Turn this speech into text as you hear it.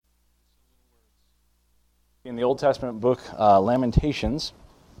In the Old Testament book, Lamentations.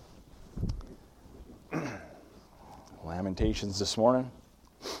 Lamentations this morning.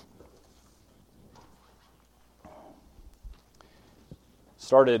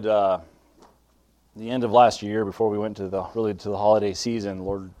 Started the end of last year before we went to the holiday season. The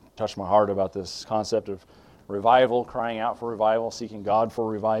Lord touched my heart about this concept of revival, crying out for revival, seeking God for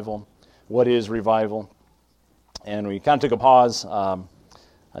revival. What is revival? And we kind of took a pause.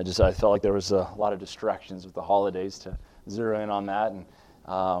 I felt like there was a lot of distractions with the holidays to zero in on that. And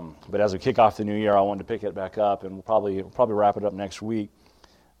but as we kick off the new year, I wanted to pick it back up, and we'll probably wrap it up next week.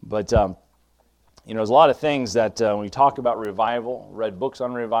 But there's a lot of things that when we talk about revival, read books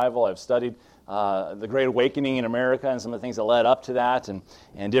on revival. I've studied the Great Awakening in America and some of the things that led up to that,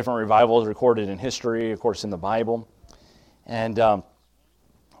 and different revivals recorded in history, of course, in the Bible. And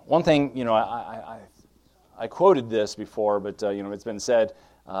one thing, I quoted this before, but it's been said.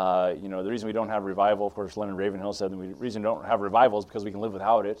 The reason we don't have revival, of course, Leonard Ravenhill said the reason we don't have revival is because we can live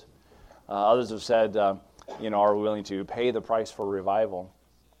without it. Others have said, are we willing to pay the price for revival?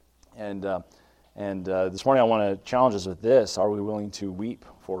 And this morning I want to challenge us with this: are we willing to weep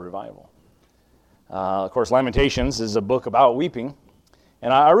for revival? Of course, Lamentations is a book about weeping,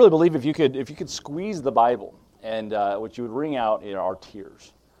 and I really believe if you could squeeze the Bible, and what you would wring out are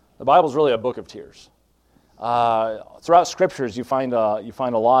tears. The Bible is really a book of tears. Throughout Scriptures, you find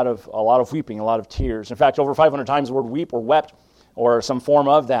a lot of weeping, a lot of tears. In fact, over 500 times the word weep or wept, or some form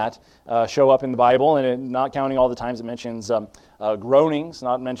of that, show up in the Bible, and not counting all the times it mentions groanings,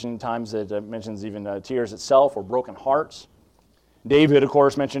 not mentioning times that it mentions even tears itself or broken hearts. David, of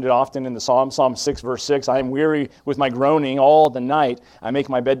course, mentioned it often in the Psalm 6, verse 6. I am weary with my groaning all the night. I make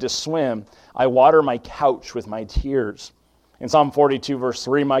my bed to swim. I water my couch with my tears. In Psalm 42, verse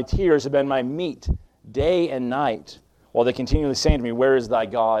 3, my tears have been my meat day and night, while they continually say to me, where is thy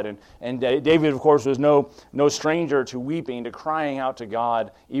God? And David, of course, was no stranger to weeping, to crying out to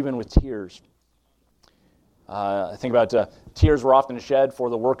God, even with tears. I think about tears were often shed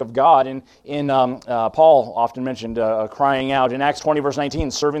for the work of God. Paul often mentioned crying out. In Acts 20, verse 19,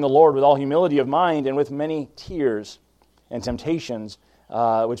 serving the Lord with all humility of mind and with many tears and temptations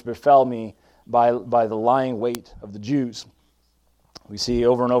which befell me by the lying weight of the Jews. We see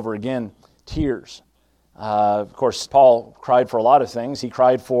over and over again tears. Of course, Paul cried for a lot of things. He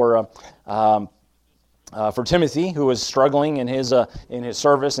cried for Timothy, who was struggling in his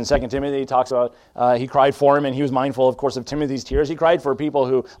service. In 2 Timothy, he talks about he cried for him, and he was mindful, of course, of Timothy's tears. He cried for people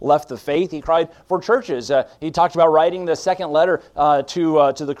who left the faith. He cried for churches. He talked about writing the second letter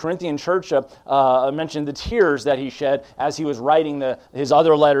to the Corinthian church. Mentioned the tears that he shed as he was writing his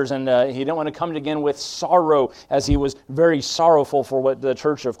other letters, and he didn't want to come again with sorrow, as he was very sorrowful for what the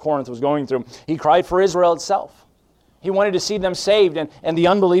church of Corinth was going through. He cried for Israel itself. He wanted to see them saved, and the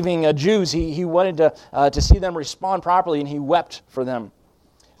unbelieving Jews, he wanted to see them respond properly, and he wept for them.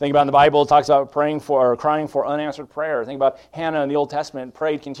 Think about in the Bible, it talks about crying for unanswered prayer. Think about Hannah in the Old Testament,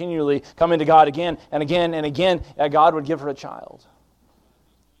 prayed continually, coming to God again and again and again, that God would give her a child.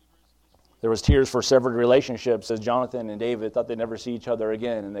 There was tears for severed relationships, as Jonathan and David thought they'd never see each other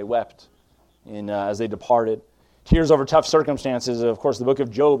again, and they wept as they departed. Tears over tough circumstances. Of course, the book of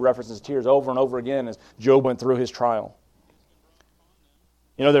Job references tears over and over again as Job went through his trial.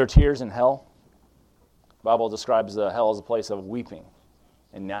 There are tears in hell. The Bible describes hell as a place of weeping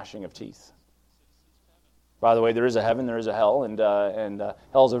and gnashing of teeth. By the way, there is a heaven, there is a hell, and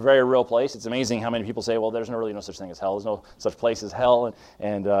hell is a very real place. It's amazing how many people say, well, there's really no such thing as hell. There's no such place as hell,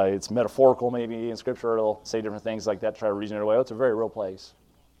 and it's metaphorical maybe in Scripture. It'll say different things like that, try to reason it away. It's a very real place.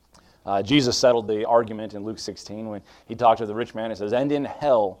 Jesus settled the argument in Luke 16 when he talked to the rich man. He says, and in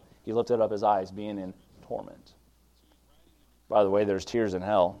hell he lifted up his eyes, being in torment. By the way, there's tears in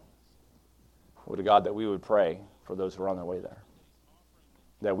hell. Would to God that we would pray for those who are on their way there,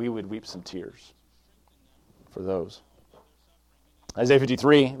 that we would weep some tears for those. Isaiah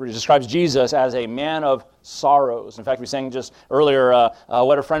 53 describes Jesus as a man of sorrows. In fact, we sang just earlier,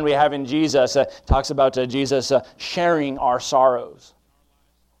 what a friend we have in Jesus. Talks about Jesus sharing our sorrows.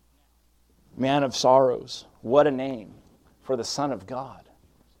 Man of sorrows. What a name for the Son of God.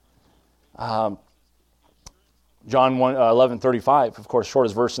 John 11:35, of course,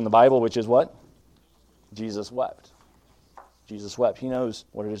 shortest verse in the Bible, which is what? Jesus wept. Jesus wept. He knows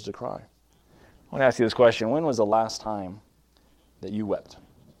what it is to cry. I want to ask you this question. When was the last time that you wept?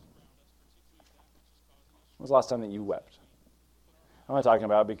 When was the last time that you wept? I'm not talking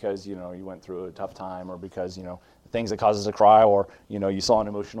about because, you went through a tough time, or because, things that cause us to cry, or, you saw an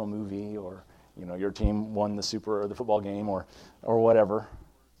emotional movie, or, your team won the football game, or whatever.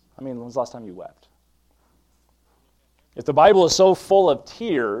 When was the last time you wept? If the Bible is so full of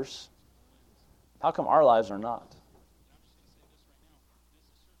tears, How come our lives are not?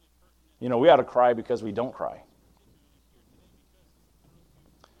 We ought to cry because we don't cry.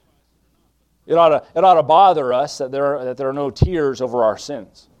 It ought to bother us that there are no tears over our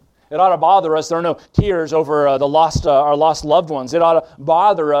sins. It ought to bother us there are no tears over our lost loved ones. It ought to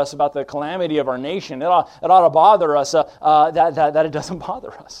bother us about the calamity of our nation. It ought to bother us that it doesn't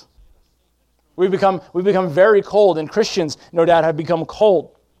bother us. We've become very cold, and Christians, no doubt, have become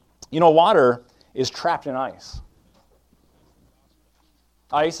cold. Water is trapped in ice.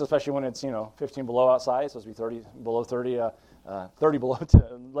 Ice, especially when it's 15 below outside, it's supposed to be 30 below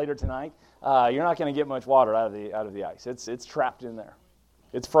later tonight. You're not going to get much water out of the ice. It's trapped in there.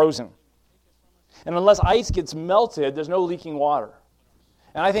 It's frozen. And unless ice gets melted, there's no leaking water.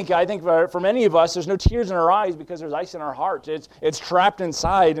 And I think for many of us, there's no tears in our eyes because there's ice in our heart. It's trapped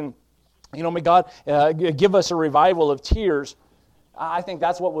inside. And, may God give us a revival of tears. I think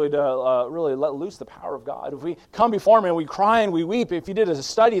that's what would really let loose the power of God. If we come before Him and we cry and we weep, if you did a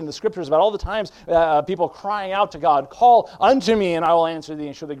study in the Scriptures about all the times people crying out to God, call unto me and I will answer thee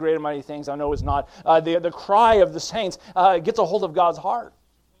and show thee great and mighty things I know is not. The cry of the saints gets a hold of God's heart.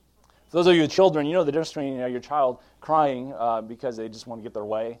 For those of you with children, you know the difference between your child crying because they just want to get their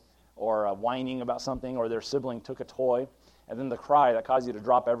way, or whining about something, or their sibling took a toy, and then the cry that causes you to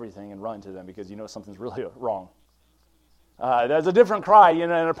drop everything and run to them because you know something's really wrong. There's a different cry,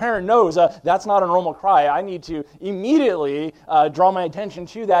 and a parent knows that's not a normal cry. I need to immediately draw my attention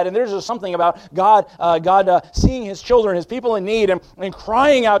to that. And there's just something about God seeing His children, His people in need, and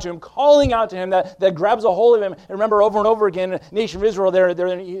crying out to Him, calling out to Him that grabs a hold of Him. And remember, over and over again, the nation of Israel, they're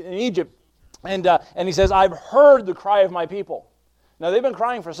in Egypt, and He says, "I've heard the cry of my people." Now, they've been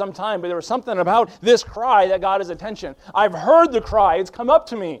crying for some time, but there was something about this cry that got His attention. I've heard the cry. It's come up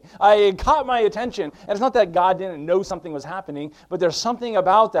to me. It caught my attention. And it's not that God didn't know something was happening, but there's something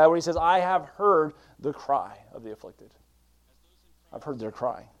about that where He says, I have heard the cry of the afflicted. I've heard their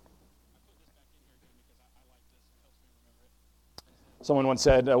cry. Someone once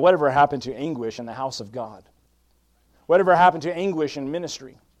said, whatever happened to anguish in the house of God? Whatever happened to anguish in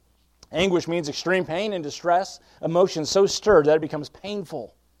ministry? Anguish means extreme pain and distress, emotion so stirred that it becomes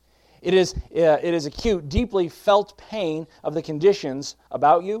painful. It is acute, deeply felt pain of the conditions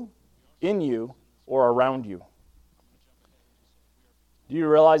about you, in you, or around you. Do you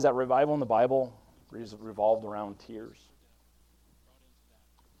realize that revival in the Bible is revolved around tears?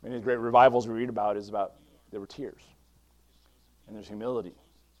 Many of the great revivals we read about there were tears, and there's humility,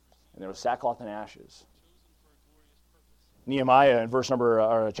 and there was sackcloth and ashes. Nehemiah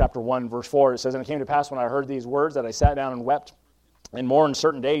in chapter 1, verse 4, it says, "And it came to pass when I heard these words that I sat down and wept and mourned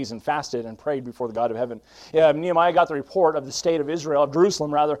certain days and fasted and prayed before the God of heaven." Nehemiah got the report of the state of Israel, of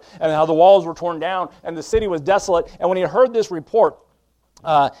Jerusalem rather, and how the walls were torn down and the city was desolate. And when he heard this report, it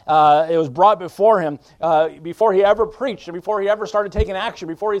was brought before him before he ever preached and before he ever started taking action,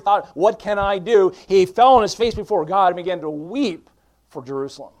 before he thought, what can I do? He fell on his face before God and began to weep for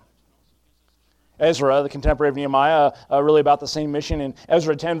Jerusalem. Ezra, the contemporary of Nehemiah, really about the same mission. In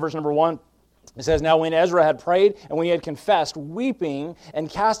Ezra 10, verse number 1, it says, "Now when Ezra had prayed, and when he had confessed, weeping and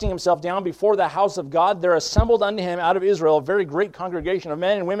casting himself down before the house of God, there assembled unto him out of Israel a very great congregation of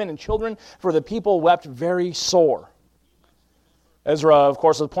men and women and children, for the people wept very sore." Ezra, of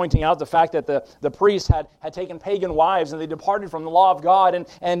course, was pointing out the fact that the priests had taken pagan wives and they departed from the law of God,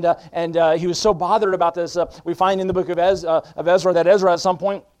 and he was so bothered about this. We find in the book of Ezra that Ezra at some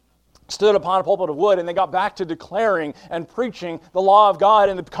point stood upon a pulpit of wood, and they got back to declaring and preaching the law of God,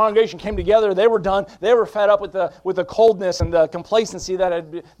 and the congregation came together. They were done. They were fed up with the coldness and the complacency that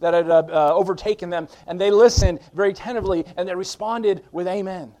had overtaken them, and they listened very attentively, and they responded with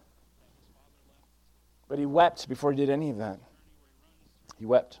amen. But he wept before he did any of that. He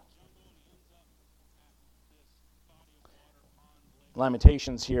wept.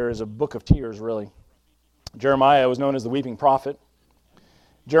 Lamentations here is a book of tears, really. Jeremiah was known as the weeping prophet.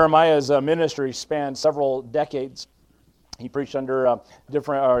 Jeremiah's ministry spanned several decades. He preached under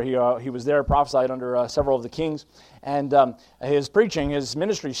he was there, prophesied under several of the kings, and his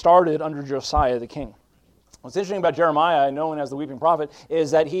ministry started under Josiah the king. What's interesting about Jeremiah, known as the weeping prophet, is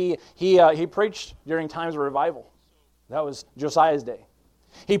that he preached during times of revival. That was Josiah's day.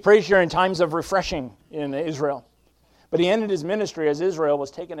 He preached during times of refreshing in Israel, but he ended his ministry as Israel was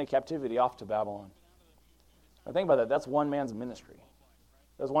taken into captivity off to Babylon. Now think about that. That's one man's ministry.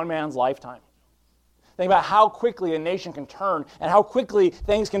 That's one man's lifetime. Think about how quickly a nation can turn and how quickly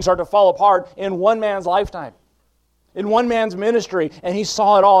things can start to fall apart in one man's lifetime, in one man's ministry. And he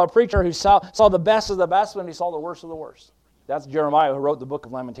saw it all. A preacher who saw the best of the best and he saw the worst of the worst. That's Jeremiah, who wrote the book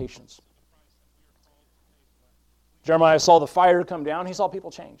of Lamentations. Jeremiah saw the fire come down. He saw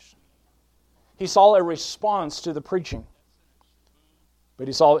people changed. He saw a response to the preaching. But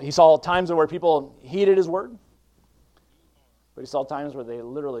he saw times where people heeded his word. But he saw times where they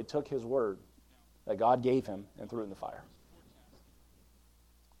literally took his word that God gave him and threw it in the fire.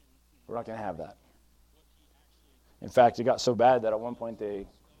 We're not going to have that. In fact, it got so bad that at one point they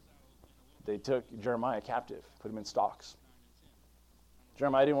took Jeremiah captive, put him in stocks.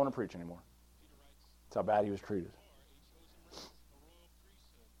 Jeremiah didn't want to preach anymore. That's how bad he was treated.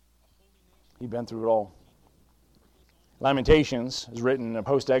 He'd been through it all. Lamentations is written in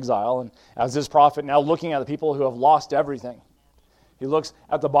post-exile, and as this prophet now looking at the people who have lost everything, he looks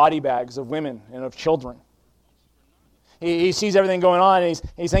at the body bags of women and of children. He sees everything going on, and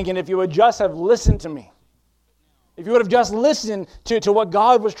he's thinking, if you would just have listened to me, if you would have just listened to what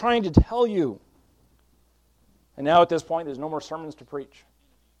God was trying to tell you. And now at this point, there's no more sermons to preach.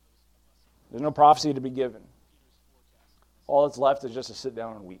 There's no prophecy to be given. All that's left is just to sit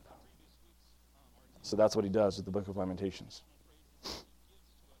down and weep. So that's what he does with the book of Lamentations.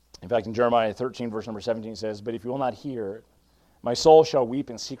 In fact, in Jeremiah 13, verse number 17 says, but if you will not hear, my soul shall weep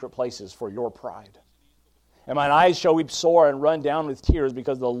in secret places for your pride. And mine eyes shall weep sore and run down with tears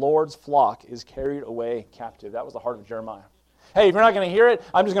because the Lord's flock is carried away captive. That was the heart of Jeremiah. Hey, if you're not going to hear it,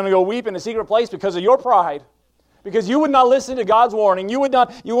 I'm just going to go weep in a secret place because of your pride. Because you would not listen to God's warning. You would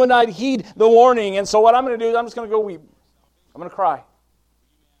not heed the warning. And so what I'm going to do is I'm just going to go weep. I'm going to cry.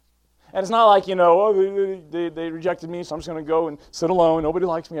 And it's not like, they rejected me, so I'm just going to go and sit alone. Nobody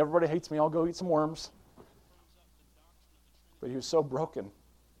likes me. Everybody hates me. I'll go eat some worms. But he was so broken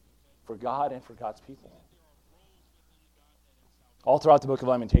for God and for God's people. All throughout the book of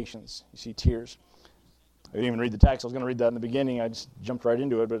Lamentations, you see tears. I didn't even read the text. I was going to read that in the beginning. I just jumped right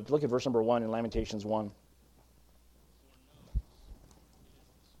into it. But look at verse number 1 in Lamentations 1.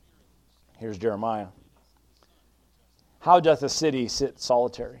 Here's Jeremiah. How doth a city sit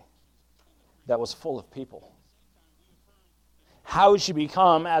solitary, that was full of people? How is she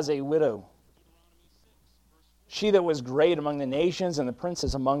become as a widow? She that was great among the nations and the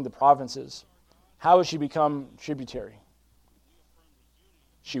princess among the provinces. How is she become tributary?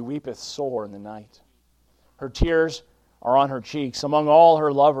 She weepeth sore in the night. Her tears are on her cheeks. Among all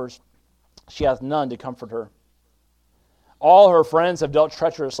her lovers, she hath none to comfort her. All her friends have dealt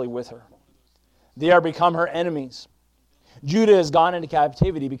treacherously with her. They are become her enemies. Judah is gone into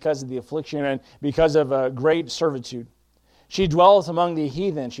captivity because of the affliction and because of a great servitude. She dwelleth among the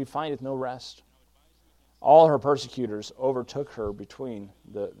heathen. She findeth no rest. All her persecutors overtook her between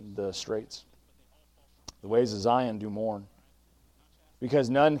the straits. The ways of Zion do mourn, because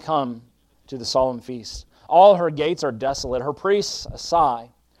none come to the solemn feast. All her gates are desolate. Her priests sigh.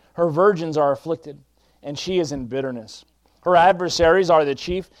 Her virgins are afflicted, and she is in bitterness. Her adversaries are the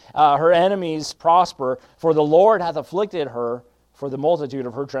chief. Her enemies prosper, for the Lord hath afflicted her for the multitude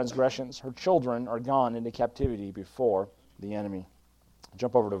of her transgressions. Her children are gone into captivity before the enemy.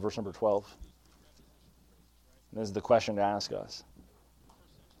 Jump over to verse number 12. This is the question to ask us.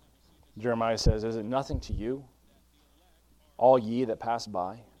 Jeremiah says, is it nothing to you, all ye that pass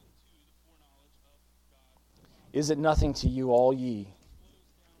by? Is it nothing to you, all ye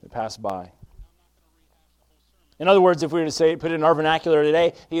that pass by? In other words, if we were to say, put it in our vernacular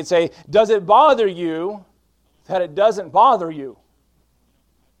today, he would say, does it bother you that it doesn't bother you?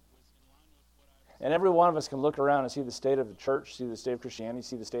 And every one of us can look around and see the state of the church, see the state of Christianity,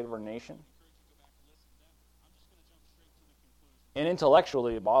 see the state of our nation. And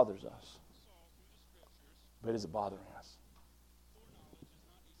intellectually it bothers us. But is it bothering us?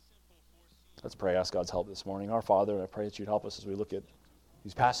 Let's pray, ask God's help this morning. Our Father, I pray that you'd help us as we look at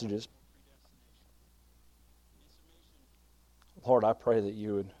these passages. Lord, I pray that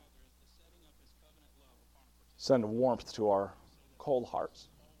you would send warmth to our cold hearts.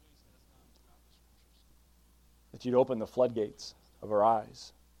 That you'd open the floodgates of our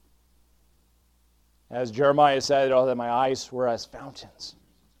eyes. As Jeremiah said, that my eyes were as fountains.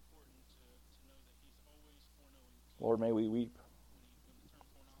 Lord, may we weep.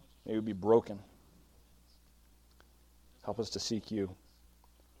 May we be broken. Help us to seek you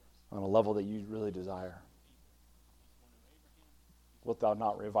on a level that you really desire. Wilt thou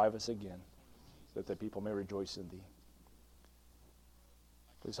not revive us again, so that the people may rejoice in thee?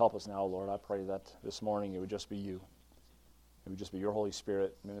 Please help us now, Lord. I pray that this morning it would just be you. It would just be your Holy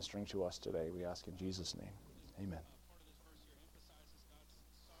Spirit ministering to us today. We ask in Jesus' name. Amen.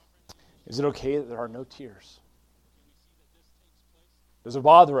 Is it okay that there are no tears? Does it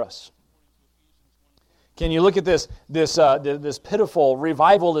bother us? Can you look at this pitiful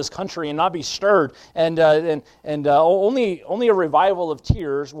revival of this country and not be stirred? And only a revival of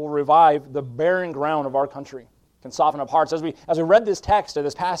tears will revive the barren ground of our country. can soften up hearts. As we read this text, or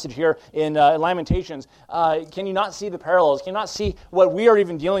this passage here in Lamentations, can you not see the parallels? Can you not see what we are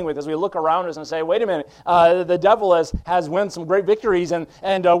even dealing with as we look around us and say, wait a minute, the devil has won some great victories, and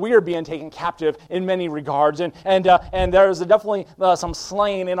we are being taken captive in many regards, and there's definitely some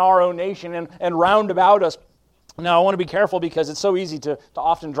slain in our own nation and round about us. Now, I want to be careful because it's so easy to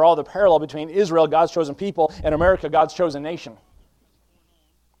often draw the parallel between Israel, God's chosen people, and America, God's chosen nation.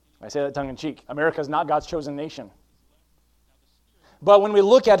 I say that tongue-in-cheek. America is not God's chosen nation. But when we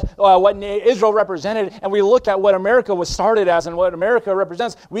look at what Israel represented, and we look at what America was started as and what America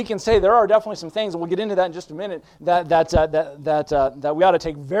represents, we can say there are definitely some things, and we'll get into that in just a minute, that we ought to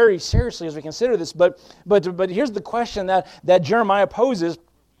take very seriously as we consider this. But here's the question that Jeremiah poses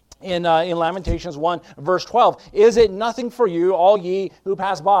in Lamentations 1, verse 12. Is it nothing for you, all ye who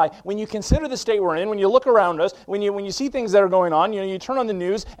pass by? When you consider the state we're in, when you look around us, when you see things that are going on, you turn on the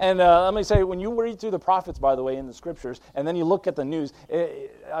news, and let me say, when you read through the prophets, by the way, in the scriptures, and then you look at the news,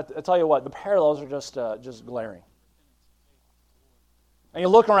 I tell you what, the parallels are just glaring. And you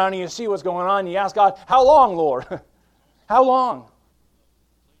look around and you see what's going on, and you ask God, how long, Lord? How long?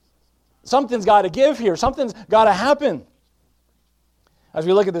 Something's got to give here. Something's got to happen. As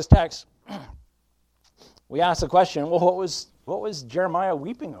we look at this text, we ask the question, well, what was Jeremiah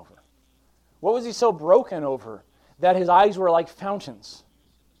weeping over? What was he so broken over that his eyes were like fountains?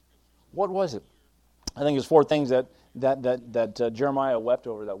 What was it? I think there's 4 things that Jeremiah wept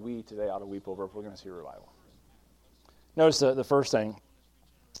over that we today ought to weep over if we're going to see a revival. Notice the first thing.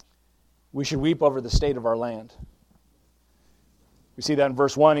 We should weep over the state of our land. We see that in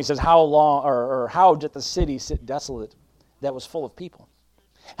verse 1. He says, how long, or how did the city sit desolate that was full of people?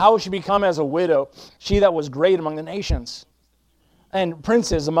 How will she become as a widow, she that was great among the nations, and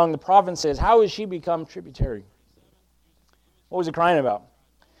princes among the provinces? How has she become tributary? What was he crying about?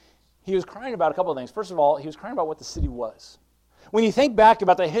 He was crying about a couple of things. First of all, he was crying about what the city was. When you think back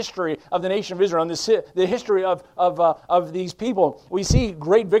about the history of the nation of Israel and the history of these people, we see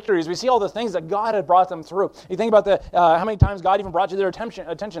great victories. We see all the things that God had brought them through. You think about how many times God even brought to their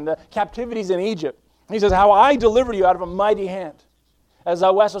attention the captivities in Egypt. He says, how I delivered you out of a mighty hand. As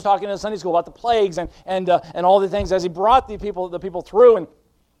Wes was talking in Sunday school about the plagues and all the things, as he brought the people through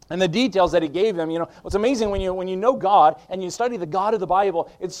and the details that he gave them. What's amazing when you know God and you study the God of the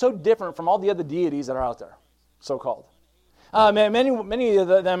Bible, it's so different from all the other deities that are out there, so-called. Many of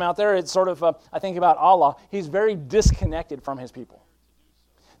them out there, it's sort of, I think about Allah, he's very disconnected from his people.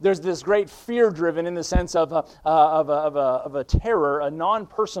 There's this great fear driven in the sense of a terror, a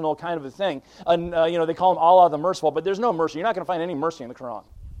non-personal kind of a thing. They call him Allah the Merciful, but there's no mercy. You're not going to find any mercy in the Quran.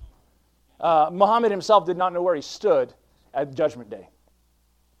 Muhammad himself did not know where he stood at Judgment Day.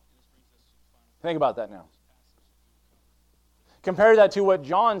 Think about that now. Compare that to what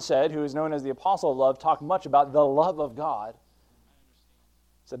John said, who is known as the Apostle of Love, talked much about the love of God.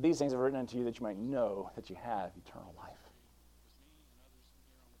 He said, these things are written unto you that you might know that you have eternal life.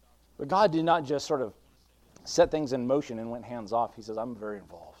 But God did not just sort of set things in motion and went hands off. He says, I'm very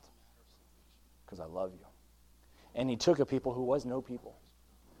involved because I love you. And he took a people who was no people.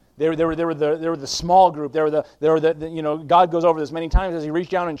 They were the small group. God goes over this many times as he reached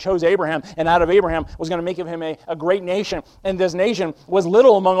down and chose Abraham, and out of Abraham was going to make of him a great nation. And this nation was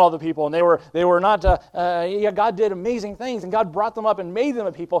little among all the people, and they were not. God did amazing things, and God brought them up and made them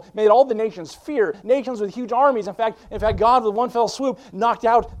a people, made all the nations fear, nations with huge armies. In fact, God with one fell swoop knocked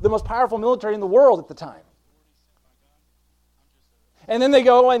out the most powerful military in the world at the time. And then they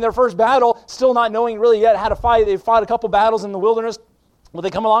go in their first battle, still not knowing really yet how to fight. They fought a couple battles in the wilderness. Well, they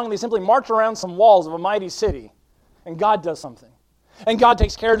come along and they simply march around some walls of a mighty city. And God does something. And God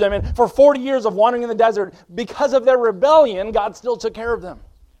takes care of them. And for 40 years of wandering in the desert, because of their rebellion, God still took care of them.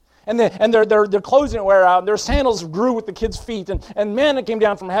 And their clothes didn't wear out. And their sandals grew with the kids' feet. And manna came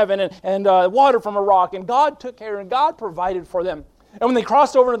down from heaven and water from a rock. And God took care and God provided for them. And when they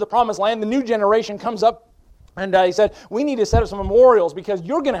crossed over into the promised land, the new generation comes up. And he said, we need to set up some memorials because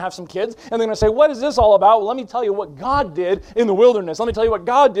you're going to have some kids. And they're going to say, what is this all about? Well, let me tell you what God did in the wilderness. Let me tell you what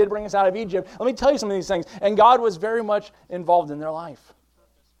God did bring us out of Egypt. Let me tell you some of these things. And God was very much involved in their life.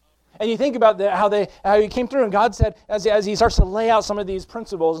 And you think about how he came through, and God said, as he starts to lay out some of these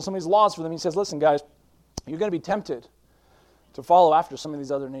principles and some of these laws for them, he says, listen, guys, you're going to be tempted to follow after some of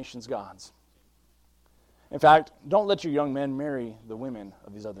these other nations' gods. In fact, don't let your young men marry the women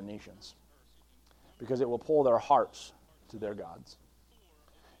of these other nations, because it will pull their hearts to their gods.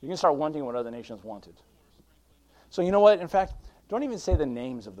 You can start wanting what other nations wanted. So you know what? In fact, don't even say the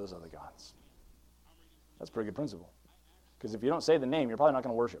names of those other gods. That's a pretty good principle. Because if you don't say the name, you're probably not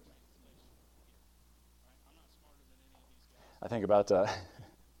going to worship. I think about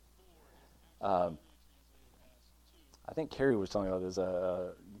I think Carrie was telling me about this.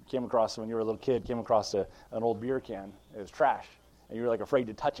 Came across, when you were a little kid, came across an old beer can. It was trash, and you were like afraid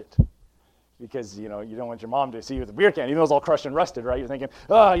to touch it because you don't want your mom to see you with a beer can, even though it's all crushed and rusted, right? You're thinking,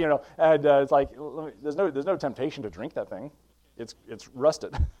 and it's like there's no temptation to drink that thing. It's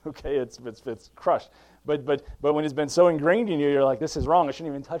rusted, okay? It's crushed. But when it's been so ingrained in you, you're like, this is wrong. I shouldn't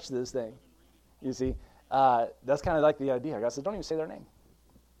even touch this thing. You see, that's kind of like the idea. God said, don't even say their name.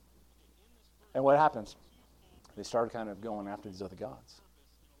 And what happens? They started kind of going after these other gods.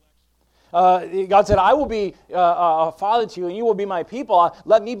 God said, I will be a father to you, and you will be my people.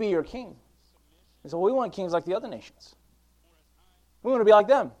 Let me be your king. And so we want kings like the other nations. We want to be like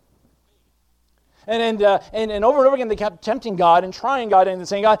them. And over and over again, they kept tempting God and trying God and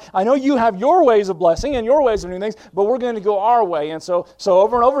saying, God, I know you have your ways of blessing and your ways of doing things, but we're going to go our way. And so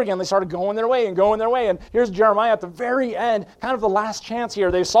over and over again, they started going their way. And here's Jeremiah at the very end, kind of the last chance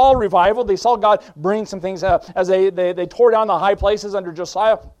here. They saw revival. They saw God bring some things as they tore down the high places under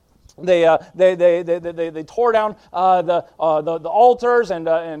Josiah. They tore down the altars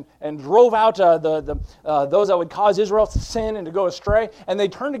and drove out those that would cause Israel to sin and to go astray. And they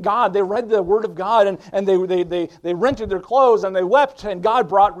turned to God. They read the Word of God and they rented their clothes and they wept. And God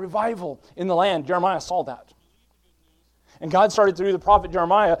brought revival in the land. Jeremiah saw that. And God started, through the prophet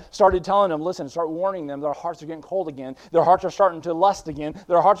Jeremiah, started telling them, listen, start warning them. Their hearts are getting cold again. Their hearts are starting to lust again.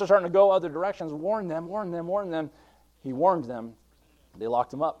 Their hearts are starting to go other directions. Warn them, warn them, warn them. He warned them. They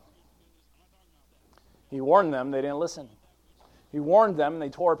locked him up. He warned them, they didn't listen. He warned them, and they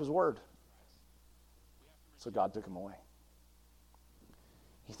tore up his word. So God took him away.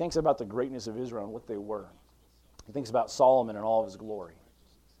 He thinks about the greatness of Israel and what they were. He thinks about Solomon and all of his glory.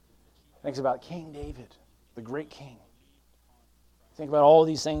 He thinks about King David, the great king. Think about all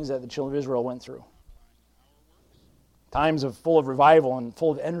these things that the children of Israel went through. Times full of revival and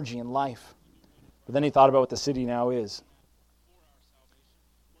full of energy and life. But then he thought about what the city now is.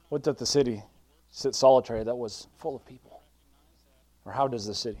 What did the city sit solitary that was full of people? Or how does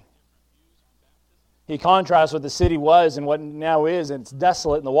the city? He contrasts what the city was and what now is, and it's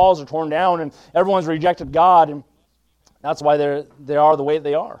desolate, and the walls are torn down, and everyone's rejected God, and that's why they are the way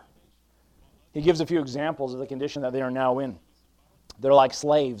they are. He gives a few examples of the condition that they are now in. They're like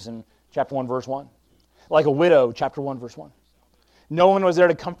slaves in chapter 1, verse 1. Like a widow, chapter 1, verse 1. No one was there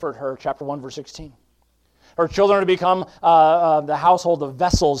to comfort her, chapter 1, verse 16. Her children are to become the household of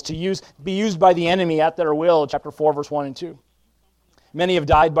vessels to be used by the enemy at their will, chapter 4, verse 1 and 2. Many have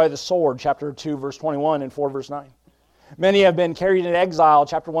died by the sword, chapter 2, verse 21 and 4, verse 9. Many have been carried into exile,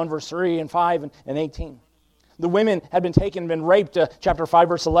 chapter 1, verse 3 and 5 and 18. The women had been taken, been raped, chapter 5,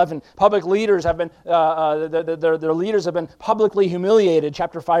 verse 11. Public leaders have been, their leaders have been publicly humiliated,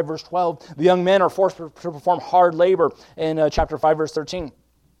 chapter 5, verse 12. The young men are forced to perform hard labor in chapter 5, verse 13.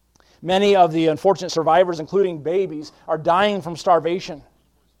 Many of the unfortunate survivors, including babies, are dying from starvation.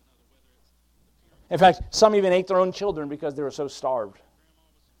 In fact, some even ate their own children because they were so starved,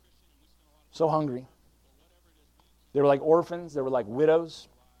 so hungry. They were like orphans. They were like widows.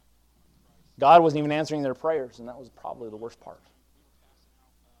 God wasn't even answering their prayers, and that was probably the worst part.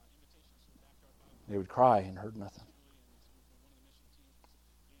 They would cry and heard nothing.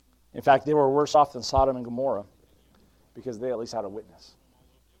 In fact, they were worse off than Sodom and Gomorrah because they at least had a witness.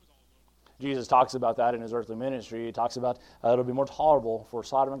 Jesus talks about that in his earthly ministry. He talks about it'll be more tolerable for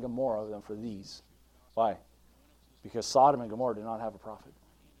Sodom and Gomorrah than for these. Why? Because Sodom and Gomorrah did not have a prophet.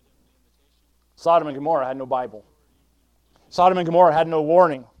 Sodom and Gomorrah had no Bible. Sodom and Gomorrah had no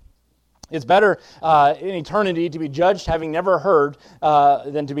warning. It's better in eternity to be judged having never heard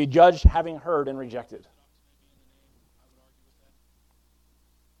than to be judged having heard and rejected.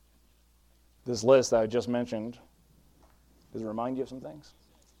 This list that I just mentioned, does it remind you of some things?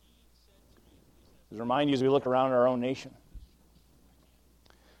 Does it remind you as we look around our own nation?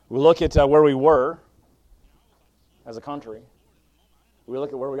 We look at where we were as a country. We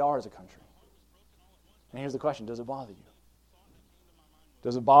look at where we are as a country. And here's the question, does it bother you?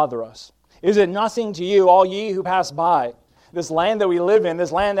 Does it bother us? Is it nothing to you, all ye who pass by? This land that we live in,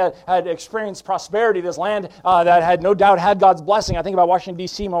 this land that had experienced prosperity, this land that had no doubt had God's blessing. I think about Washington,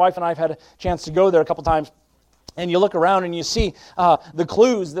 D.C. My wife and I have had a chance to go there a couple times. And you look around and you see the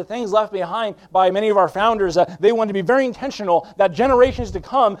clues, the things left behind by many of our founders. They wanted to be very intentional that generations to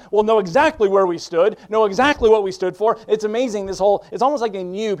come will know exactly where we stood, know exactly what we stood for. It's amazing, it's almost like they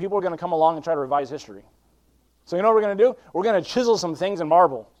knew people were going to come along and try to revise history. So you know what we're going to do? We're going to chisel some things in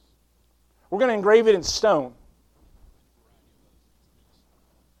marble. We're going to engrave it in stone.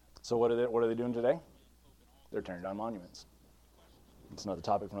 So what are they doing today? They're tearing down monuments. It's another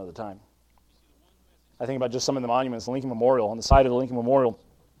topic for another time. I think about just some of the monuments. The Lincoln Memorial, on the side of the Lincoln Memorial,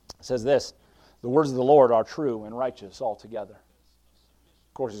 says this: The words of the Lord are true and righteous altogether.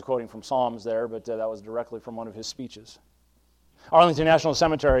 Of course, he's quoting from Psalms there, but that was directly from one of his speeches. Arlington National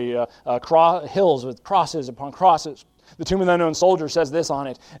Cemetery, hills with crosses upon crosses. The Tomb of the Unknown Soldier says this on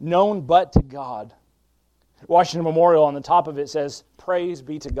it, known but to God. Washington Memorial on the top of it says, praise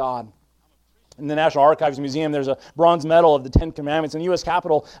be to God. In the National Archives Museum, there's a bronze medal of the Ten Commandments. In the U.S.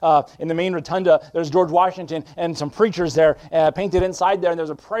 Capitol, in the main rotunda, there's George Washington and some preachers there painted inside there, and there's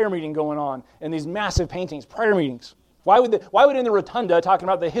a prayer meeting going on in these massive paintings, prayer meetings. Why would in the rotunda, talking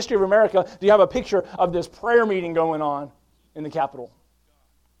about the history of America, do you have a picture of this prayer meeting going on in the Capitol?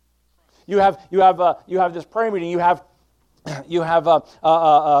 You have this prayer meeting. You have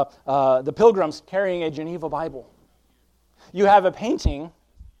the pilgrims carrying a Geneva Bible. You have a painting,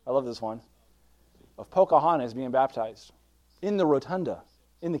 I love this one, of Pocahontas being baptized in the rotunda,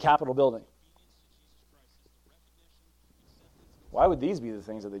 in the Capitol building. Why would these be the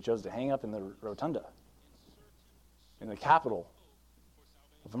things that they chose to hang up in the rotunda, in the capital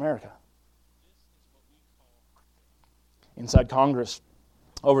of America? Inside Congress,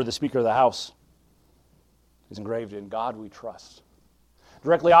 over the Speaker of the House, is engraved, in God we trust.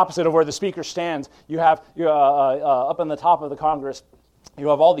 Directly opposite of where the Speaker stands, you have up on the top of the Congress, you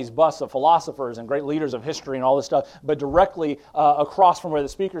have all these busts of philosophers and great leaders of history and all this stuff, but directly across from where the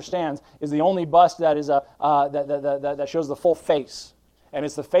Speaker stands is the only bust that is that shows the full face, and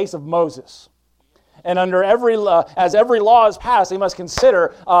it's the face of Moses. And under as every law is passed, they must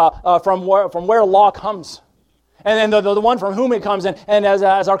consider from where law comes. And then the one from whom it comes, and as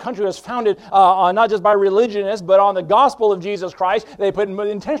our country was founded not just by religionists, but on the gospel of Jesus Christ, they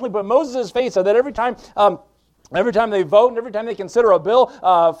intentionally put Moses' face so that every time they vote and every time they consider a bill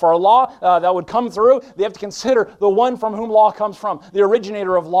for a law that would come through, they have to consider the one from whom law comes from, the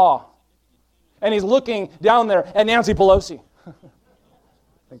originator of law. And he's looking down there at Nancy Pelosi.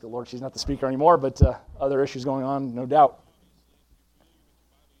 Thank the Lord she's not the Speaker anymore, but other issues going on, no doubt.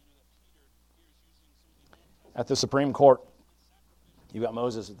 At the Supreme Court, you got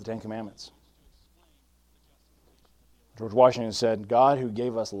Moses with the Ten Commandments. George Washington said, God who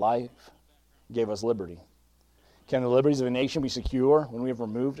gave us life, gave us liberty. Can the liberties of a nation be secure when we have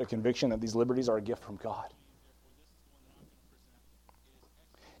removed a conviction that these liberties are a gift from God?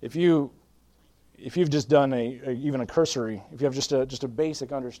 If you've just done even a cursory, if you have just a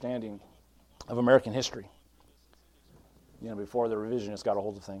basic understanding of American history, before the revisionists got a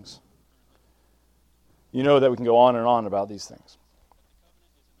hold of things, you know that we can go on and on about these things.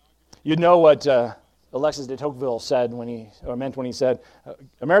 You know what Alexis de Tocqueville meant when he said,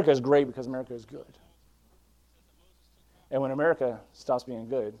 America is great because America is good. And when America stops being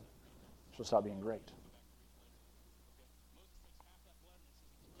good, she'll stop being great.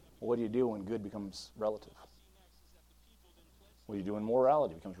 Well, what do you do when good becomes relative? What do you do when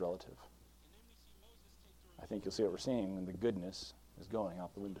morality becomes relative? I think you'll see what we're seeing when the goodness is going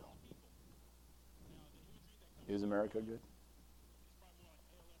out the window. Is America good?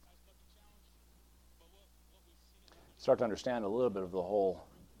 Start to understand a little bit of the whole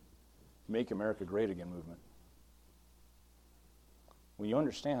Make America Great Again movement. When you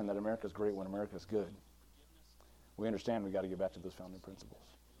understand that America's great when America's good, we understand we've got to get back to those founding principles.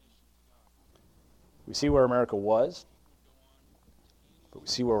 We see where America was, but we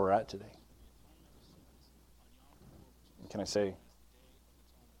see where we're at today. And can I say,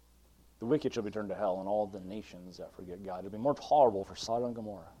 the wicked shall be turned to hell, and all the nations that forget God. It'll be more tolerable for Sodom and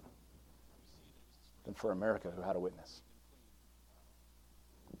Gomorrah than for America, who had a witness.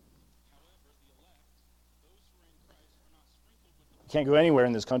 You can't go anywhere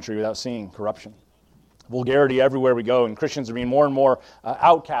in this country without seeing corruption. Vulgarity everywhere we go, and Christians are being more and more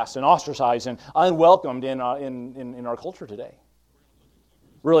outcast and ostracized and unwelcomed in our culture today.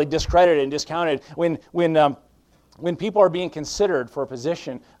 Really discredited and discounted. When people are being considered for a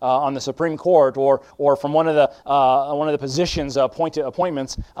position on the Supreme Court or from one of the positions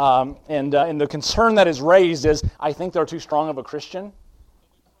appointments, and the concern that is raised is, I think they're too strong of a Christian,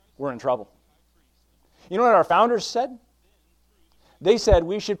 we're in trouble. You know what our founders said? They said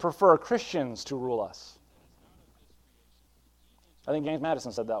we should prefer Christians to rule us. I think James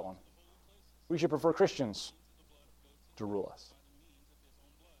Madison said that one. We should prefer Christians to rule us.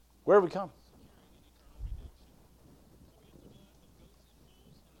 Where have we come?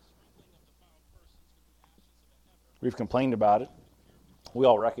 We've complained about it. We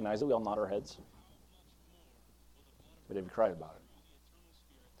all recognize it. We all nod our heads. But have you cried about it?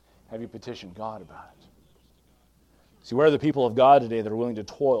 Have you petitioned God about it? See, where are the people of God today that are willing to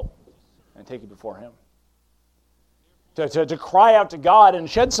toil and take it before Him? to cry out to God and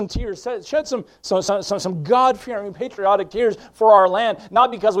shed some tears, shed some God-fearing, patriotic tears for our land, not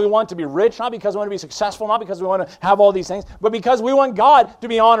because we want to be rich, not because we want to be successful, not because we want to have all these things, but because we want God to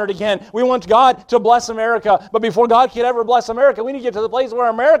be honored again. We want God to bless America. But before God could ever bless America, we need to get to the place where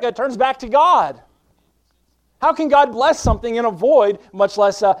America turns back to God. How can God bless something in a void, much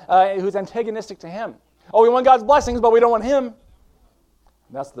less who's antagonistic to Him? Oh, we want God's blessings, but we don't want Him.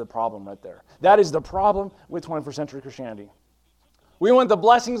 That's the problem right there. That is the problem with 21st century Christianity. We want the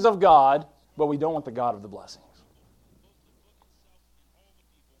blessings of God, but we don't want the God of the blessings.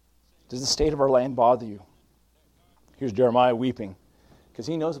 Does the state of our land bother you? Here's Jeremiah weeping because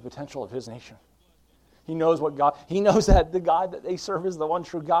he knows the potential of his nation. He knows that the God that they serve is the one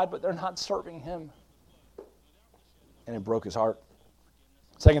true God, but they're not serving Him. And it broke his heart.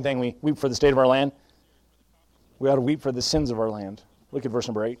 Second thing, we weep for the state of our land. We ought to weep for the sins of our land. Look at verse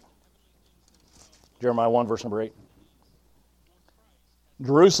number 8. Jeremiah 1, verse number 8.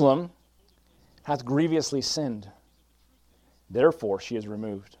 Jerusalem hath grievously sinned. Therefore she is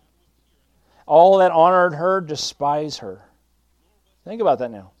removed. All that honored her despise her. Think about that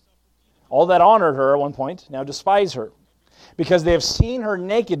now. All that honored her at one point now despise her. Because they have seen her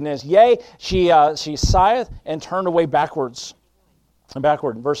nakedness. Yea, she sigheth and turned away backwards. And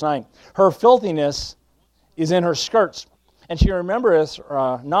backward, verse 9. Her filthiness is in her skirts. And she remembereth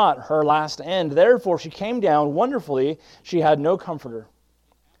not her last end. Therefore she came down wonderfully. She had no comforter.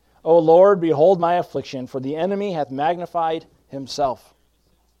 O Lord, behold my affliction, for the enemy hath magnified himself.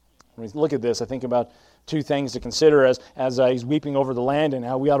 When we look at this, I think about two things to consider as he's weeping over the land and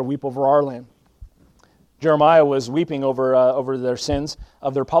how we ought to weep over our land. Jeremiah was weeping over their sins,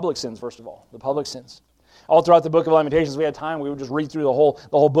 of their public sins, first of all, the public sins. All throughout the book of Lamentations, we had time, we would just read through the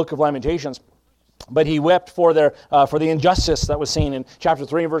whole book of Lamentations. But he wept for the injustice that was seen in chapter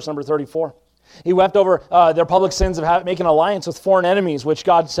 3, verse number 34. He wept over their public sins of making alliance with foreign enemies, which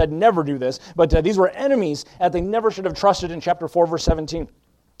God said never do this. But these were enemies that they never should have trusted in chapter 4, verse 17.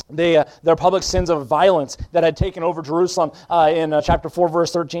 Their public sins of violence that had taken over Jerusalem in chapter 4,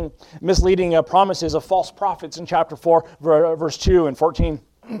 verse 13. Misleading promises of false prophets in chapter 4, verse 2 and 14.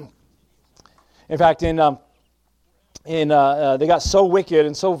 In fact, they got so wicked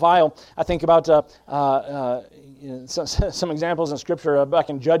and so vile. I think about some examples in Scripture back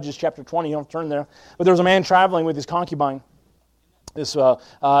in Judges chapter 20. You don't turn there. But there was a man traveling with his concubine. This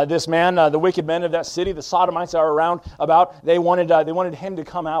man, the wicked men of that city, the Sodomites that are around about, they wanted him to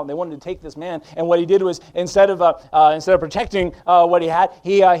come out. And they wanted to take this man. And what he did was, instead of protecting what he had,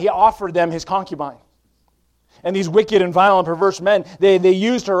 he offered them his concubine. And these wicked and violent, perverse men, they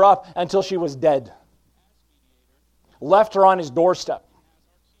used her up until she was dead. Left her on his doorstep.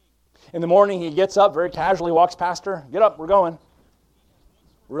 In the morning, he gets up, very casually walks past her. Get up, we're going.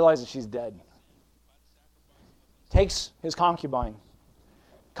 Realizes she's dead. Takes his concubine,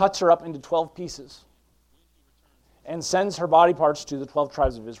 cuts her up into 12 pieces, and sends her body parts to the 12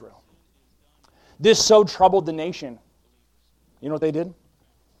 tribes of Israel. This so troubled the nation. You know what they did?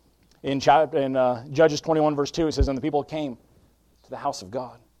 In Judges 21, verse 2, it says, and the people came to the house of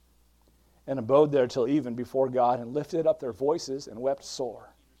God and abode there till even before God and lifted up their voices and wept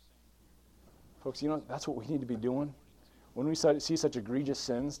sore. Folks, that's what we need to be doing. When we see such egregious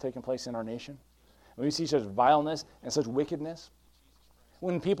sins taking place in our nation, when we see such vileness and such wickedness,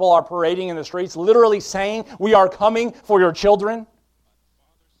 when people are parading in the streets literally saying, we are coming for your children,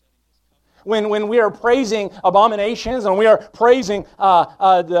 when we are praising abominations and we are praising the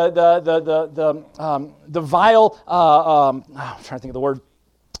vile, I'm trying to think of the word,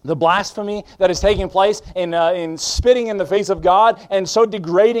 the blasphemy that is taking place in spitting in the face of God and so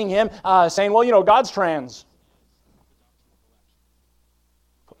degrading Him, saying, well, God's trans.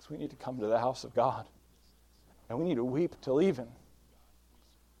 Folks, we need to come to the house of God. And we need to weep till even.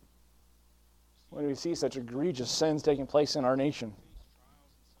 When we see such egregious sins taking place in our nation.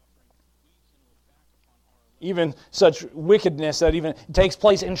 Even such wickedness that even takes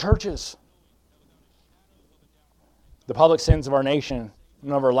place in churches. The public sins of our nation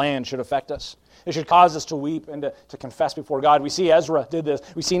and of our land should affect us. It should cause us to weep and to confess before God. We see Ezra did this.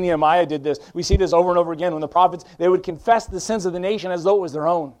 We see Nehemiah did this. We see this over and over again when the prophets, they would confess the sins of the nation as though it was their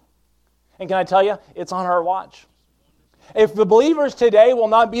own. And can I tell you, it's on our watch. If the believers today will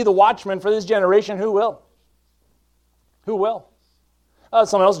not be the watchmen for this generation, who will? Who will? It's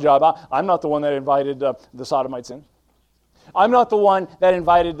someone else's job. I'm not the one that invited the Sodomites in. I'm not the one that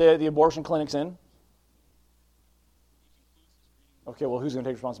invited the abortion clinics in. Okay, well, who's going to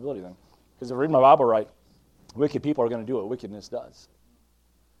take responsibility then? Because if I read my Bible right, wicked people are going to do what wickedness does.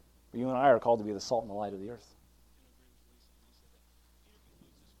 But you and I are called to be the salt and the light of the earth.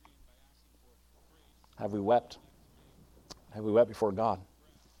 Have we wept Have we wept before God?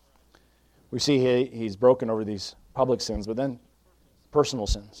 We see he's broken over these public sins, but then personal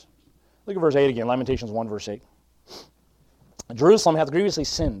sins. Look at verse 8 again, Lamentations 1, verse 8. Jerusalem hath grievously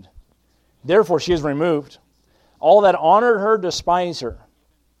sinned. Therefore she is removed. All that honored her despise her,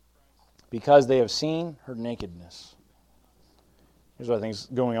 because they have seen her nakedness. Here's what I think is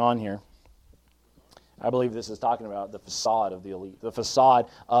going on here. I believe this is talking about the facade of the elite, the facade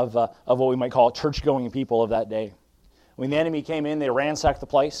of what we might call church-going people of that day. When the enemy came in, they ransacked the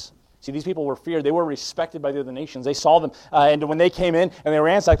place. See, these people were feared. They were respected by the other nations. They saw them, and when they came in and they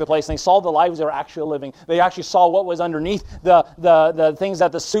ransacked the place, and they saw the lives they were actually living, they actually saw what was underneath the things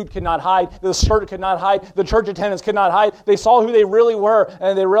that the suit could not hide, the skirt could not hide, the church attendance could not hide. They saw who they really were,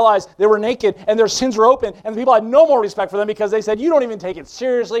 and they realized they were naked, and their sins were open, and the people had no more respect for them because they said, you don't even take it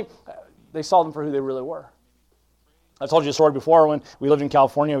seriously. They saw them for who they really were. I told you a story before when we lived in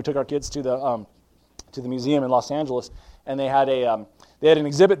California. We took our kids to the museum in Los Angeles, and they had an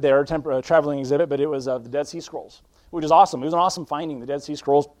exhibit there, a traveling exhibit, but it was the Dead Sea Scrolls, which is awesome. It was an awesome finding, the Dead Sea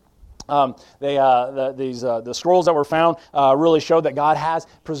Scrolls. The scrolls that were found really showed that God has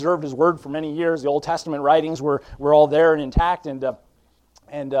preserved His Word for many years. The Old Testament writings were all there and intact, and it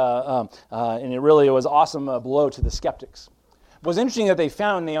really was an awesome blow to the skeptics. What's interesting that they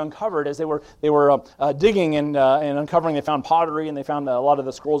uncovered as they were digging and uncovering, they found pottery, and they found that a lot of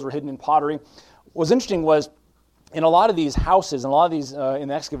the scrolls were hidden in pottery. What's interesting was, in a lot of these houses, and a lot of these in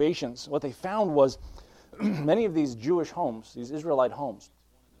the excavations, what they found was many of these Jewish homes, these Israelite homes,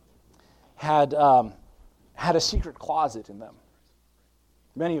 had a secret closet in them.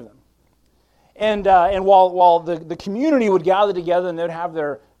 Many of them. And while the community would gather together and they'd have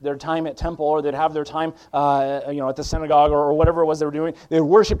their time at temple, or they'd have their time at the synagogue, or whatever it was they were doing, they would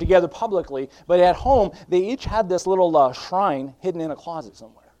worship together publicly. But at home, they each had this little shrine hidden in a closet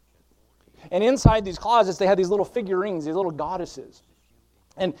somewhere. And inside these closets, they had these little figurines, these little goddesses.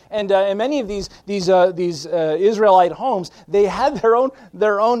 And many of these Israelite homes, they had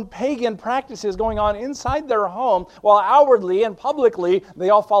their own pagan practices going on inside their home, while outwardly and publicly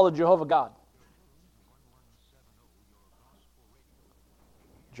they all followed Jehovah God.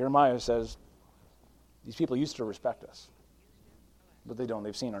 Jeremiah says, these people used to respect us, but they don't.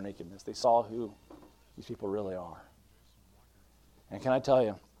 They've seen our nakedness. They saw who these people really are. And can I tell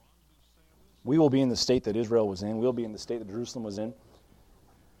you, we will be in the state that Israel was in. We'll be in the state that Jerusalem was in.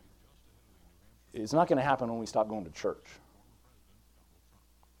 It's not going to happen when we stop going to church.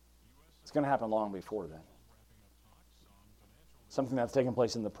 It's going to happen long before then. Something that's taken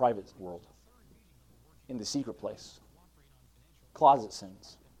place in the private world, in the secret place. Closet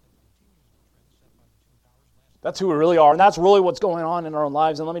sins. That's who we really are, and that's really what's going on in our own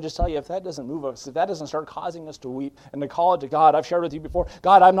lives. And let me just tell you, if that doesn't move us, if that doesn't start causing us to weep and to call it to God, I've shared with you before,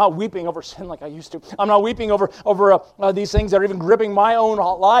 God, I'm not weeping over sin like I used to. I'm not weeping over these things that are even gripping my own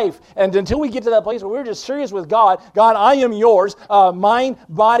life. And until we get to that place where we're just serious with God, God, I am yours, mind,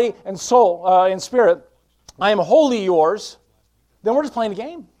 body, and soul, and spirit. I am wholly yours. Then we're just playing a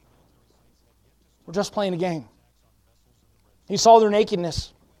game. We're just playing a game. He saw their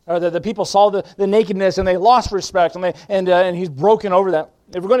nakedness. Or the people saw the nakedness, and they lost respect, and He's broken over that.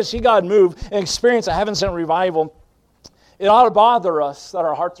 If we're going to see God move and experience a heaven-sent revival, it ought to bother us that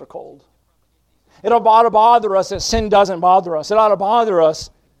our hearts are cold. It ought to bother us that sin doesn't bother us. It ought to bother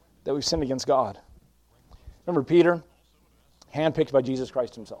us that we've sinned against God. Remember Peter, handpicked by Jesus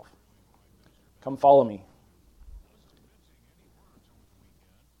Christ Himself. Come follow me.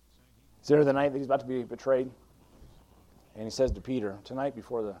 Is there the night that He's about to be betrayed? And He says to Peter, tonight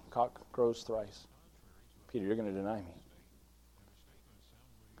before the cock crows thrice, Peter, you're going to deny me.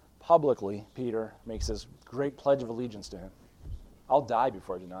 Publicly, Peter makes this great pledge of allegiance to Him. I'll die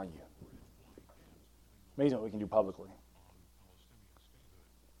before I deny you. Amazing what we can do publicly.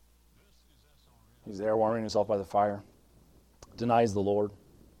 He's there warming himself by the fire, denies the Lord,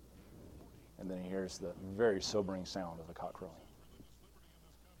 and then he hears the very sobering sound of the cock crowing.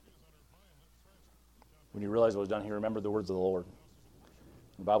 When he realized what was done, he remembered the words of the Lord.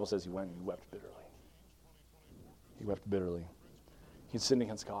 The Bible says he went and he wept bitterly. He wept bitterly. He sinned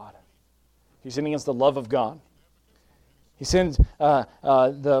against God. He sinned against the love of God. He sinned, one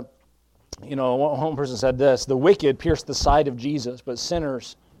person said this, the wicked pierced the side of Jesus, but the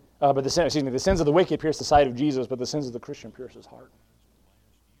sins of the wicked pierce the side of Jesus, but the sins of the Christian pierce his heart.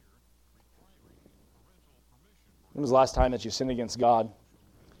 When was the last time that you sinned against God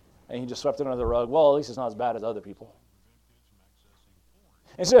and He just swept it under the rug? Well, at least it's not as bad as other people.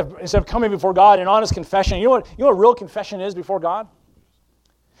 Instead of coming before God in honest confession, you know what real confession is before God?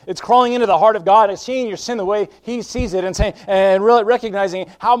 It's crawling into the heart of God and seeing your sin the way He sees it, and saying, and really recognizing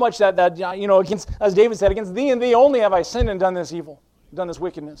how much that against, as David said, against Thee and Thee only have I sinned and done this evil, done this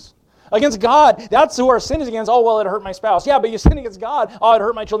wickedness. Against God, that's who our sin is against. Oh, well, it hurt my spouse. Yeah, but you sin against God. Oh, it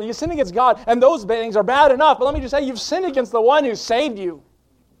hurt my children. You sin against God, and those things are bad enough. But let me just say, you've sinned against the one who saved you.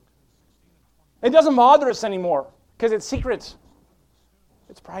 It doesn't bother us anymore because it's secret.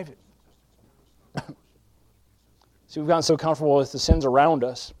 It's private. See, we've gotten so comfortable with the sins around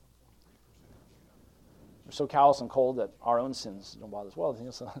us. We're so callous and cold that our own sins don't bother us. Well,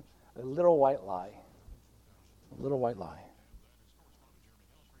 it's a little white lie. A little white lie.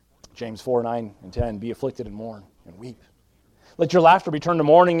 James 4:9 and 10, be afflicted and mourn and weep. Let your laughter be turned to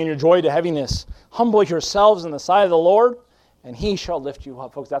mourning and your joy to heaviness. Humble yourselves in the sight of the Lord, and He shall lift you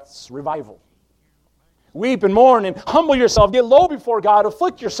up. Folks, that's revival. Weep and mourn and humble yourself. Get low before God.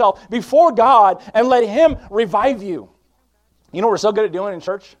 Afflict yourself before God and let Him revive you. You know what we're so good at doing in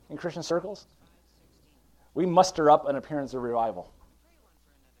church, in Christian circles? We muster up an appearance of revival.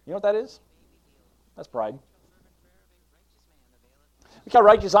 You know what that is? That's pride. Look how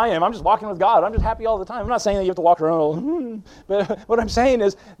righteous I am. I'm just walking with God. I'm just happy all the time. I'm not saying that you have to walk around, but what I'm saying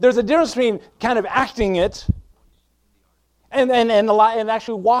is there's a difference between kind of acting it and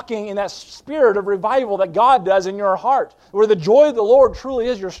actually walking in that spirit of revival that God does in your heart, where the joy of the Lord truly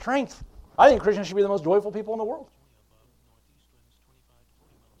is your strength. I think Christians should be the most joyful people in the world.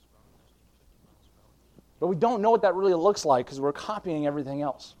 But we don't know what that really looks like because we're copying everything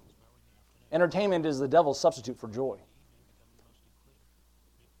else. Entertainment is the devil's substitute for joy.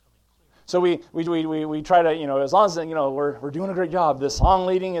 So we try to, as long as, we're doing a great job, the song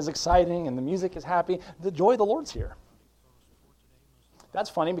leading is exciting and the music is happy, the joy of the Lord's here. That's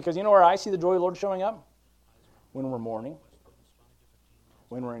funny because you know where I see the joy of the Lord showing up? When we're mourning,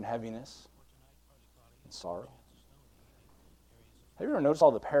 when we're in heaviness and sorrow. Have you ever noticed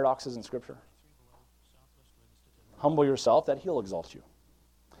all the paradoxes in Scripture? Humble yourself, that He'll exalt you.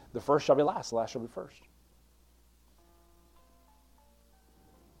 The first shall be last, the last shall be first.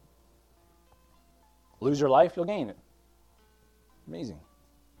 Lose your life, you'll gain it. Amazing.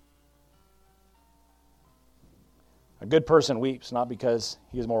 A good person weeps not because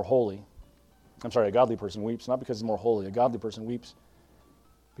he is more holy. A godly person weeps not because he's more holy. A godly person weeps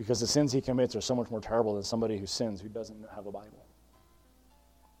because the sins he commits are so much more terrible than somebody who sins who doesn't have a Bible.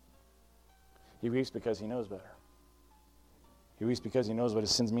 He weeps because he knows better. He weeps because he knows what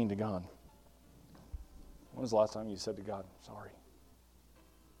his sins mean to God. When was the last time you said to God, sorry?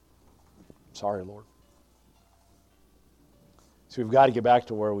 Sorry, Lord. So we've got to get back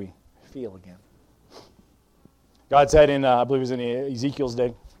to where we feel again. God said in, I believe it was in Ezekiel's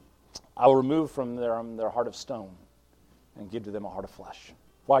day, I will remove from them their heart of stone and give to them a heart of flesh.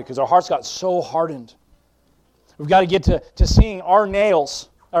 Why? Because our hearts got so hardened. We've got to get to seeing our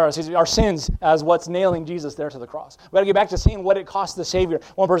our sins as what's nailing Jesus there to the cross. We've got to get back to seeing what it cost the Savior.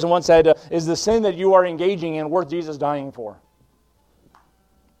 One person once said, is the sin that you are engaging in worth Jesus dying for?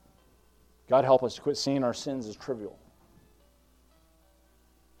 God help us to quit seeing our sins as trivial.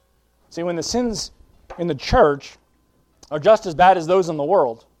 See, when the sins in the church are just as bad as those in the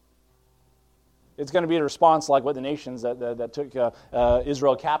world, it's going to be a response like what the nations that took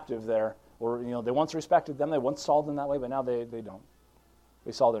Israel captive there, or they once respected them, they once saw them that way, but now they don't.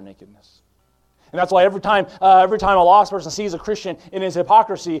 They saw their nakedness. And that's why every time a lost person sees a Christian in his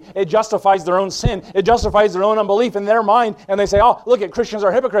hypocrisy, it justifies their own sin. It justifies their own unbelief in their mind. And they say, oh, look at Christians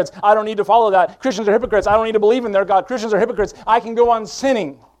are hypocrites. I don't need to follow that. Christians are hypocrites. I don't need to believe in their God. Christians are hypocrites. I can go on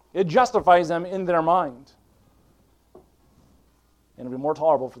sinning. It justifies them in their mind. And it'll be more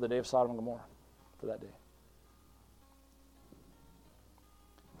tolerable for the day of Sodom and Gomorrah, for that day.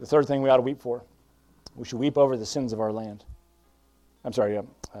 The third thing we ought to weep for, we should weep over the sins of our land. The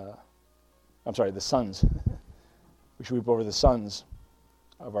sons. We should weep over the sons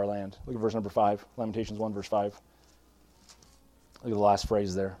of our land. Look at verse number 5, Lamentations 1, verse 5. Look at the last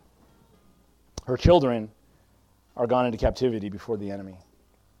phrase there. Her children are gone into captivity before the enemy.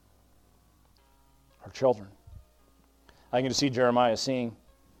 Her children. I can just see Jeremiah seeing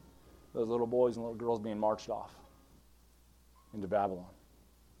those little boys and little girls being marched off into Babylon.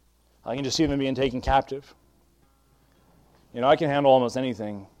 I can just see them being taken captive. I can handle almost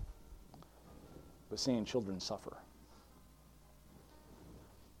anything, but seeing children suffer.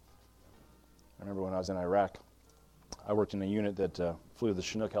 I remember when I was in Iraq, I worked in a unit that flew the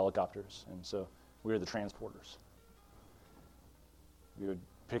Chinook helicopters, and so we were the transporters. We would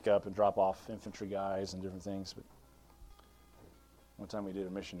pick up and drop off infantry guys and different things, but one time we did a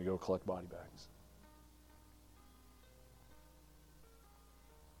mission to go collect body bags.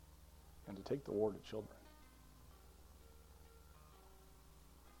 And to take the war to children.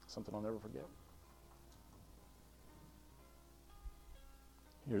 Something I'll never forget.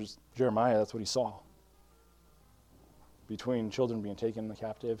 Here's Jeremiah, that's what he saw. Between children being taken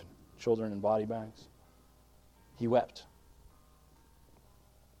captive, children in body bags. He wept.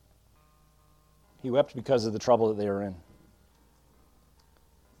 He wept because of the trouble that they were in.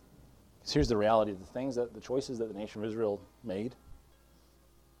 Because here's the reality. The choices that the nation of Israel made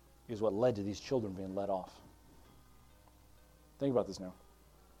is what led to these children being let off. Think about this now.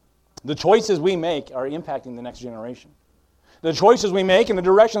 The choices we make are impacting the next generation. The choices we make and the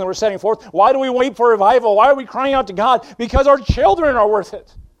direction that we're setting forth. Why do we wait for revival? Why are we crying out to God? Because our children are worth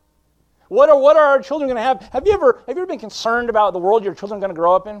it. What are our children going to have? Have you ever been concerned about the world your children are going to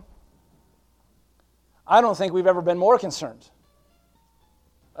grow up in? I don't think we've ever been more concerned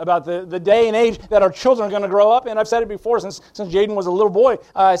about the day and age that our children are going to grow up in. I've said it before since Jaden was a little boy.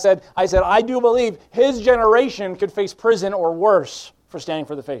 I said, I do believe his generation could face prison or worse for standing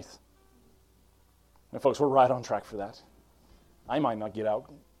for the faith. And folks, we're right on track for that. I might not get out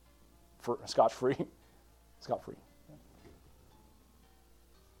scot-free. Scot-free.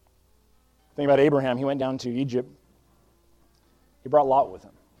 Think about Abraham. He went down to Egypt. He brought Lot with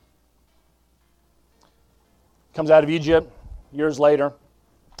him. Comes out of Egypt years later.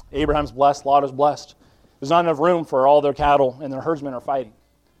 Abraham's blessed. Lot is blessed. There's not enough room for all their cattle, and their herdsmen are fighting.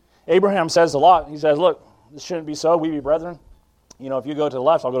 Abraham says to Lot, he says, look, this shouldn't be so. We be brethren. You know, if you go to the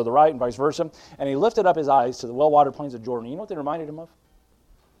left, I'll go to the right, and vice versa. And he lifted up his eyes to the well-watered plains of Jordan. You know what they reminded him of?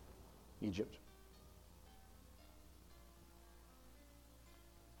 Egypt.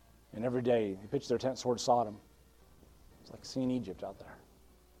 And every day, they pitched their tents towards Sodom. It's like seeing Egypt out there.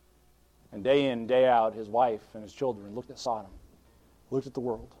 And day in, day out, his wife and his children looked at Sodom, looked at the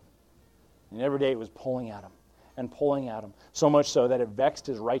world. And every day it was pulling at him and pulling at him, so much so that it vexed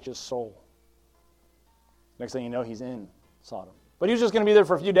his righteous soul. Next thing you know, he's in Sodom. But he was just going to be there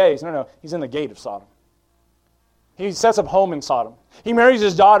for a few days. No, he's in the gate of Sodom. He sets up home in Sodom. He marries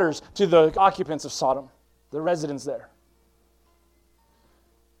his daughters to the occupants of Sodom, the residents there.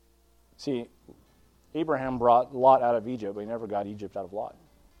 See, Abraham brought Lot out of Egypt, but he never got Egypt out of Lot.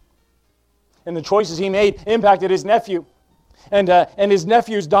 And the choices he made impacted his nephew and his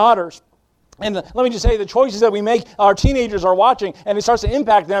nephew's daughters. And let me just say, the choices that we make, our teenagers are watching, and it starts to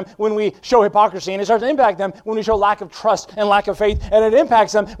impact them when we show hypocrisy, and it starts to impact them when we show lack of trust and lack of faith, and it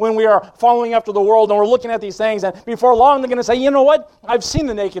impacts them when we are following after the world and we're looking at these things, and before long they're going to say, you know what, I've seen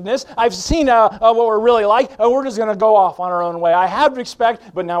the nakedness, I've seen what we're really like, and we're just going to go off on our own way. I had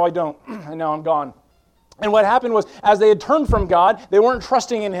respect, but now I don't, and now I'm gone. And what happened was, as they had turned from God, they weren't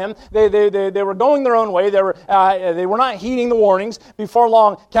trusting in Him. They were going their own way. They were not heeding the warnings. Before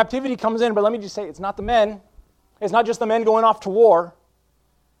long, captivity comes in. But let me just say, it's not the men. It's not just the men going off to war.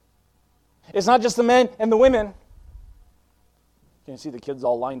 It's not just the men and the women. Can you see the kids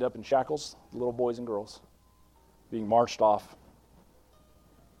all lined up in shackles? The little boys and girls being marched off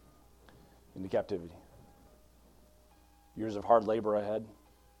into captivity. Years of hard labor ahead.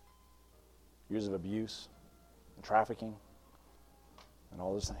 Years of abuse and trafficking and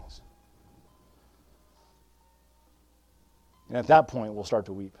all those things. And at that point, we'll start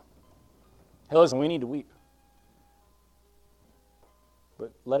to weep. Hey, listen, we need to weep.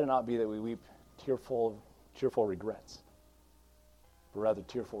 But let it not be that we weep tearful regrets, but rather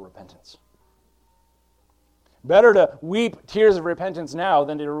tearful repentance. Better to weep tears of repentance now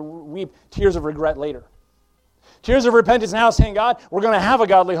than to weep tears of regret later. Tears of repentance now saying, God, we're going to have a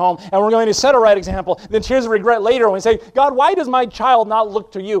godly home and we're going to set a right example. Then tears of regret later when we say, God, why does my child not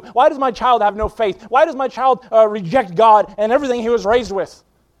look to you? Why does my child have no faith? Why does my child reject God and everything he was raised with?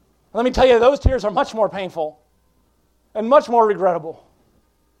 Let me tell you, those tears are much more painful and much more regrettable.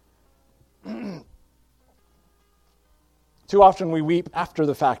 Too often we weep after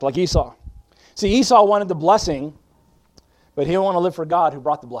the fact, like Esau. See, Esau wanted the blessing, but he didn't want to live for God who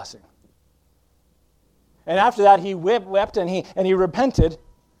brought the blessing. And after that, he wept and he repented.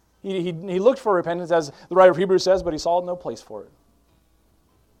 He looked for repentance, as the writer of Hebrews says, but he saw no place for it,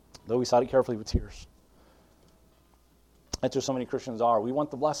 though he sought it carefully with tears. That's where so many Christians are. We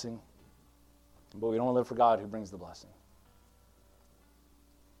want the blessing, but we don't live for God who brings the blessing.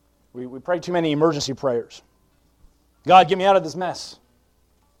 We pray too many emergency prayers. God, get me out of this mess.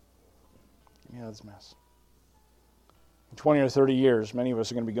 Get me out of this mess. In 20 or 30 years, many of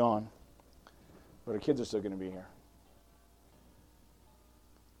us are going to be gone. But our kids are still going to be here.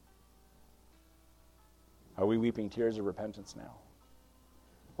 Are we weeping tears of repentance now?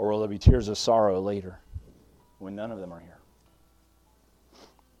 Or will there be tears of sorrow later when none of them are here?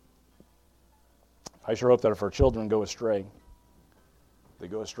 I sure hope that if our children go astray, they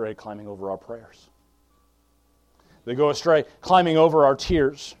go astray climbing over our prayers. They go astray climbing over our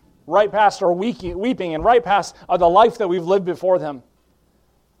tears. right past our weeping and right past the life that we've lived before them.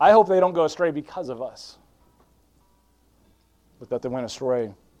 I hope they don't go astray because of us, but that they went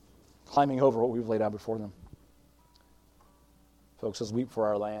astray climbing over what we've laid out before them. Folks, let's weep for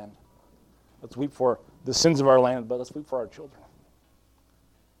our land. Let's weep for the sins of our land, but let's weep for our children.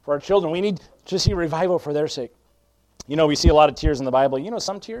 For our children, we need to see revival for their sake. You know, we see a lot of tears in the Bible. You know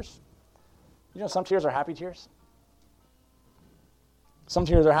some tears? You know some tears are happy tears? Some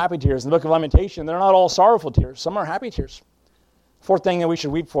tears are happy tears. In the book of Lamentations, they're not all sorrowful tears. Some are happy tears. Fourth thing that we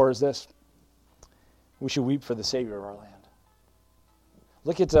should weep for is this. We should weep for the Savior of our land.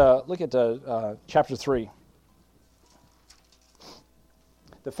 Look at chapter 3.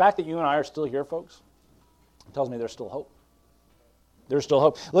 The fact that you and I are still here, folks, tells me there's still hope. There's still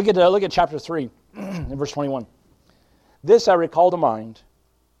hope. Look at chapter 3, in verse 21. This I recall to mind,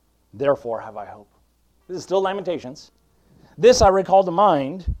 therefore have I hope. This is still Lamentations. This I recall to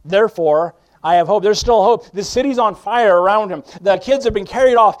mind, therefore I have hope. There's still hope. The city's on fire around him. The kids have been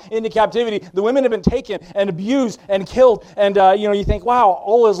carried off into captivity. The women have been taken and abused and killed. And you think, wow,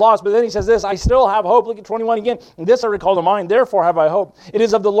 all is lost. But then he says this, I still have hope. Look at 21 again. This I recall to mind, therefore have I hope. It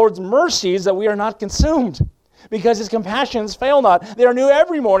is of the Lord's mercies that we are not consumed, because his compassions fail not. They are new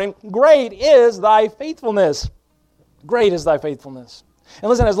every morning. Great is thy faithfulness. Great is thy faithfulness. And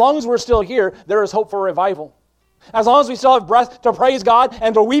listen, as long as we're still here, there is hope for revival. As long as we still have breath to praise God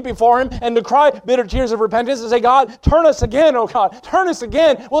and to weep before him and to cry bitter tears of repentance and say, God, turn us again, O God, turn us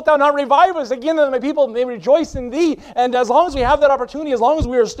again. Wilt thou not revive us again that my people may rejoice in thee? And as long as we have that opportunity, as long as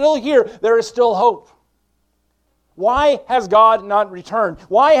we are still here, there is still hope. Why has God not returned?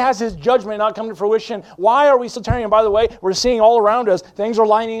 Why has his judgment not come to fruition? Why are we still tarrying? And by the way, we're seeing all around us, things are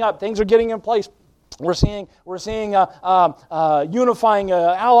lining up, things are getting in place. We're seeing unifying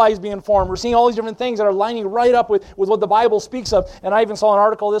allies being formed. We're seeing all these different things that are lining right up with what the Bible speaks of. And I even saw an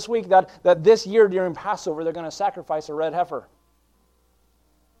article this week that this year during Passover, they're going to sacrifice a red heifer.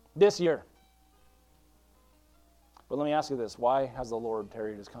 This year. But let me ask you this. Why has the Lord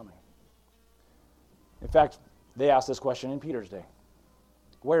tarried his coming? In fact, they asked this question in Peter's day.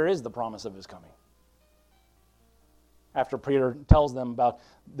 Where is the promise of his coming? After Peter tells them about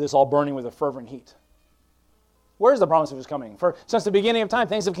this all burning with a fervent heat. Where's the promise of his coming? For since the beginning of time,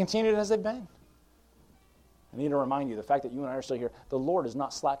 things have continued as they've been. I need to remind you, the fact that you and I are still here, the Lord is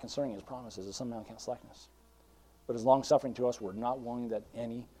not slack concerning his promises, as some man count slackness. But is long-suffering to us, we're not willing that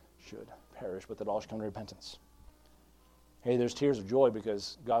any should perish, but that all should come to repentance. Hey, there's tears of joy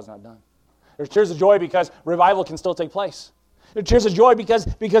because God's not done. There's tears of joy because revival can still take place. There's tears of joy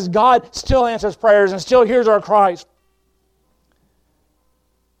because God still answers prayers and still hears our cries.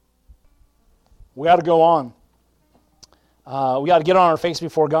 We got to go on. We got to get on our face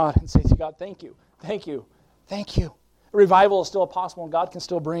before God and say to God, thank you, thank you, thank you. Revival is still possible and God can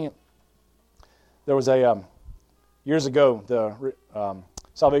still bring it. There was years ago, the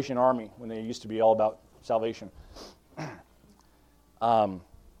Salvation Army, when they used to be all about salvation, General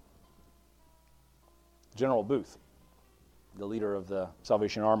Booth, the leader of the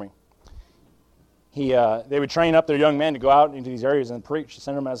Salvation Army, they would train up their young men to go out into these areas and preach,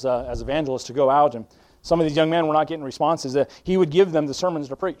 send them as evangelists to go out. And some of these young men were not getting responses. He would give them the sermons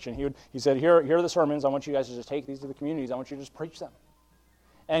to preach. And he said, here are the sermons. I want you guys to just take these to the communities. I want you to just preach them.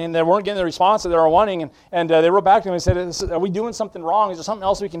 And they weren't getting the response that they were wanting. And they wrote back to him and said, are we doing something wrong? Is there something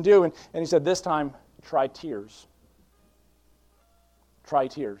else we can do? And he said, this time, try tears. Try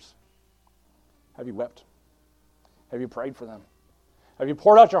tears. Have you wept? Have you prayed for them? Have you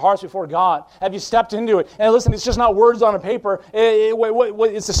poured out your hearts before God? Have you stepped into it? And listen, it's just not words on a paper.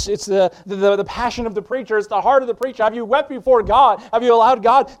 It's the passion of the preacher. It's the heart of the preacher. Have you wept before God? Have you allowed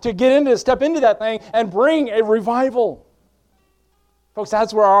God to step into that thing and bring a revival? Folks,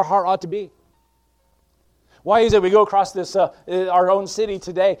 that's where our heart ought to be. Why is it we go across this our own city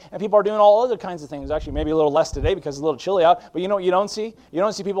today and people are doing all other kinds of things? Actually, maybe a little less today because it's a little chilly out. But you know what you don't see? You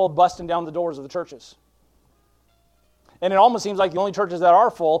don't see people busting down the doors of the churches. And it almost seems like the only churches that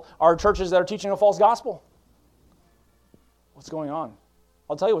are full are churches that are teaching a false gospel. What's going on?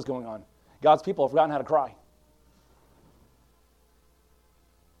 I'll tell you what's going on. God's people have forgotten how to cry.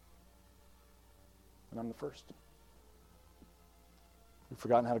 And I'm the first. We've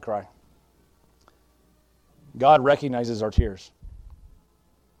forgotten how to cry. God recognizes our tears.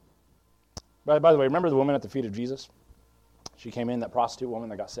 By the way, remember the woman at the feet of Jesus? She came in, that prostitute woman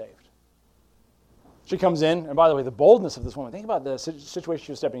that got saved. She comes in, and by the way, the boldness of this woman. Think about the situation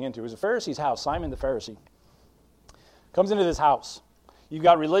she was stepping into. It was a Pharisee's house, Simon the Pharisee. Comes into this house. You've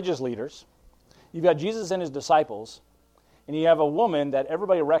got religious leaders. You've got Jesus and his disciples. And you have a woman that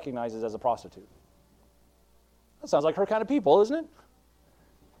everybody recognizes as a prostitute. That sounds like her kind of people, isn't it?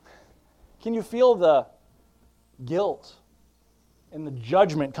 Can you feel the guilt and the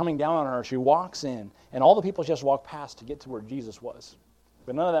judgment coming down on her? She walks in, and all the people just walk past to get to where Jesus was.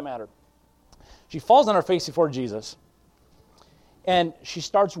 But none of that mattered. She falls on her face before Jesus, and she's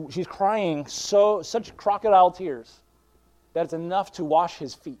crying such crocodile tears that it's enough to wash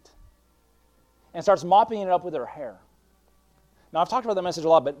his feet, and starts mopping it up with her hair. Now, I've talked about that message a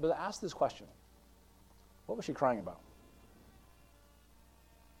lot, but ask this question. What was she crying about?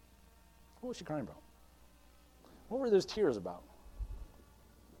 What was she crying about? What were those tears about?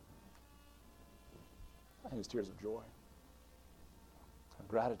 I think it was tears of joy, of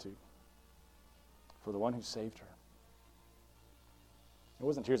gratitude for the one who saved her. It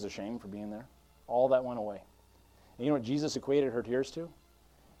wasn't tears of shame for being there. All that went away. And you know what Jesus equated her tears to?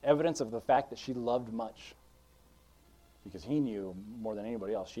 Evidence of the fact that she loved much. Because he knew more than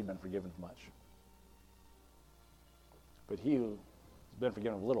anybody else she'd been forgiven much. But he who's been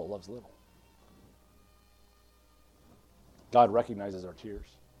forgiven of little loves little. God recognizes our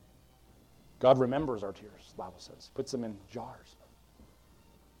tears. God remembers our tears, the Bible says. Puts them in jars.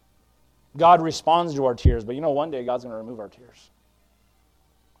 God responds to our tears, but you know, one day God's going to remove our tears.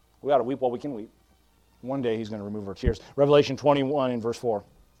 We got to weep while we can weep. One day he's going to remove our tears. Revelation 21 in verse 4.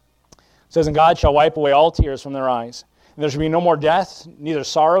 It says, "And God shall wipe away all tears from their eyes. And there shall be no more death, neither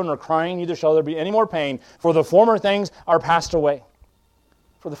sorrow nor crying, neither shall there be any more pain, for the former things are passed away."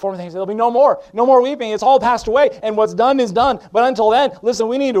 For the former things, there'll be no more weeping. It's all passed away, and what's done is done. But until then, listen,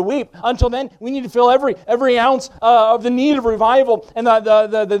 we need to weep. Until then, we need to feel every ounce of the need of revival and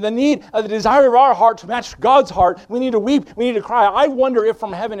the need, the desire of our heart to match God's heart. We need to weep. We need to cry. I wonder if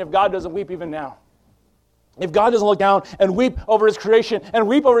from heaven, if God doesn't weep even now. If God doesn't look down and weep over His creation and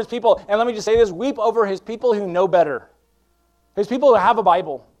weep over His people. And let me just say this, weep over His people who know better. His people who have a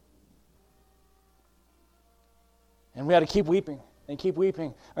Bible. And we got to keep weeping. And keep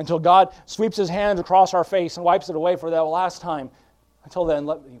weeping until God sweeps His hands across our face and wipes it away for that last time. Until then,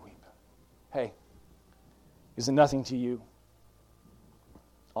 let me weep. Hey, is it nothing to you?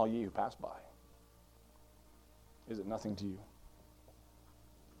 All ye who pass by. Is it nothing to you?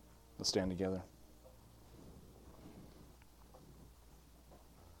 Let's stand together.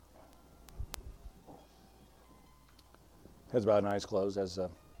 Heads bowed and eyes closed as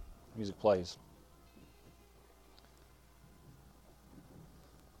music plays.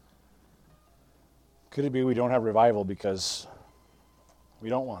 Could it be we don't have revival because we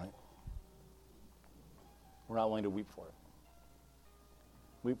don't want it? We're not willing to weep for it.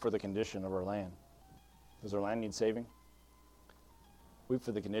 Weep for the condition of our land. Does our land need saving? Weep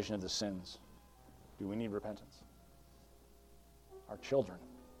for the condition of the sins. Do we need repentance? Our children.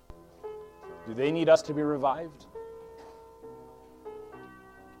 Do they need us to be revived?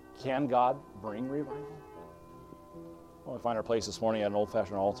 Can God bring revival? Well, we find our place this morning at an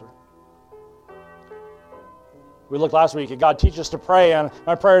old-fashioned altar. We looked last week at God teach us to pray, and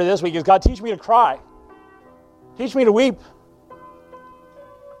my prayer this week is, God, teach me to cry. Teach me to weep.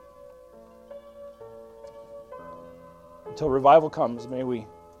 Until revival comes, may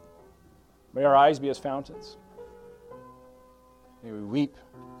our eyes be as fountains. May we weep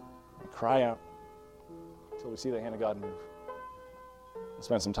and cry out until we see the hand of God move. Let's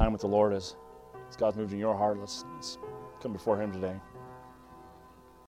spend some time with the Lord as God's moved in your heart. Let's come before Him today.